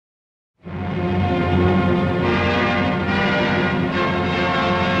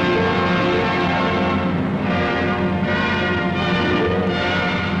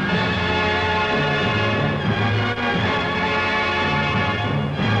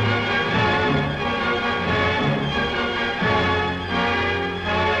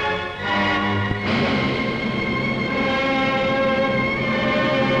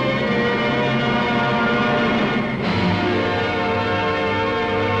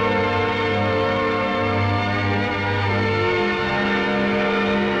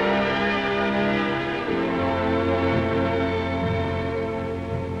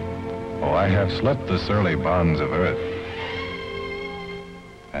have slipped the surly bonds of earth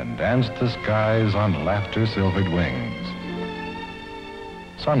and danced the skies on laughter-silvered wings.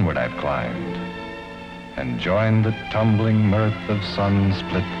 Sunward I've climbed and joined the tumbling mirth of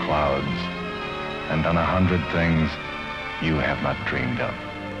sun-split clouds and done 100 things you have not dreamed of.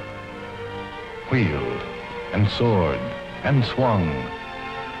 Wheeled and soared and swung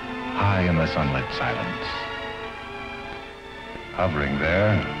high in the sunlit silence. Hovering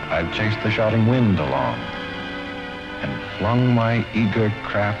there, I've chased the shouting wind along and flung my eager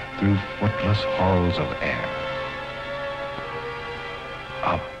craft through footless halls of air.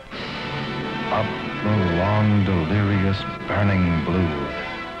 Up, up the long, delirious, burning blue,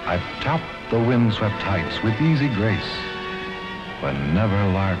 I've topped the windswept heights with easy grace, when never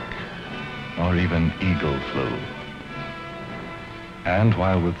lark nor even eagle flew. And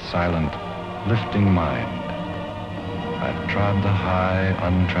while with silent, lifting mind, I've trod the high,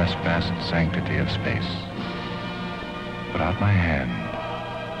 untrespassed sanctity of space, put out my hand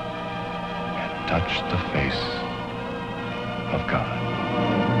and touched the face of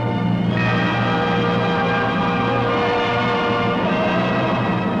God.